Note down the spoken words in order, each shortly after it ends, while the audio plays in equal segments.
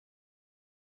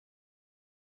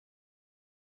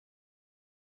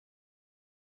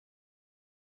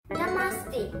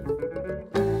Namaste.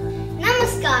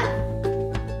 Namaskar.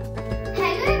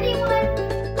 Hello everyone.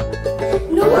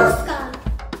 Namaskar.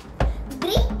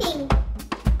 Greeting.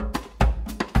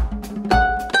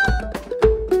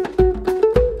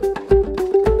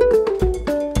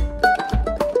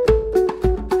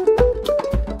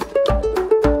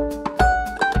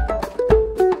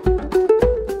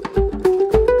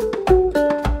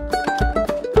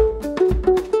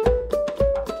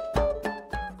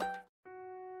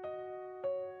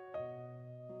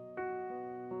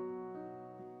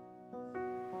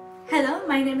 Hello,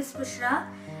 my name is Bushra.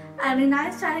 I'm in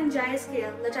 9th standard Jaya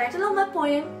scale. The title of my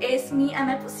poem is Me and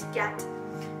My Pussycat.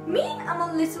 Me and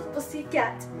my little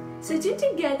pussycat, sitting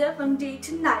together from day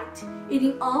to night,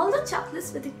 eating all the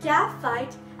chocolates with a cat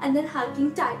fight and then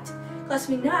hugging tight, cause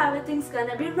we know everything's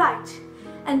gonna be right.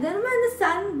 And then when the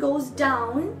sun goes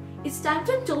down, it's time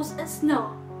to toast and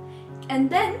snow. And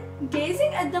then,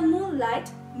 gazing at the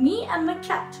moonlight, me and my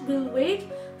cat will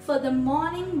wait for the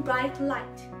morning bright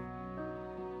light.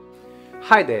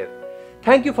 Hi there.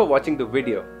 Thank you for watching the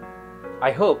video.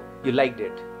 I hope you liked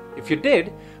it. If you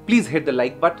did, please hit the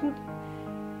like button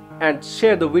and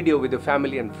share the video with your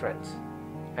family and friends.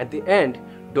 At the end,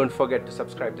 don't forget to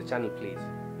subscribe to the channel, please.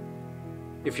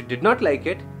 If you did not like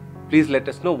it, please let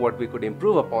us know what we could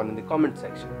improve upon in the comment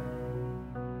section.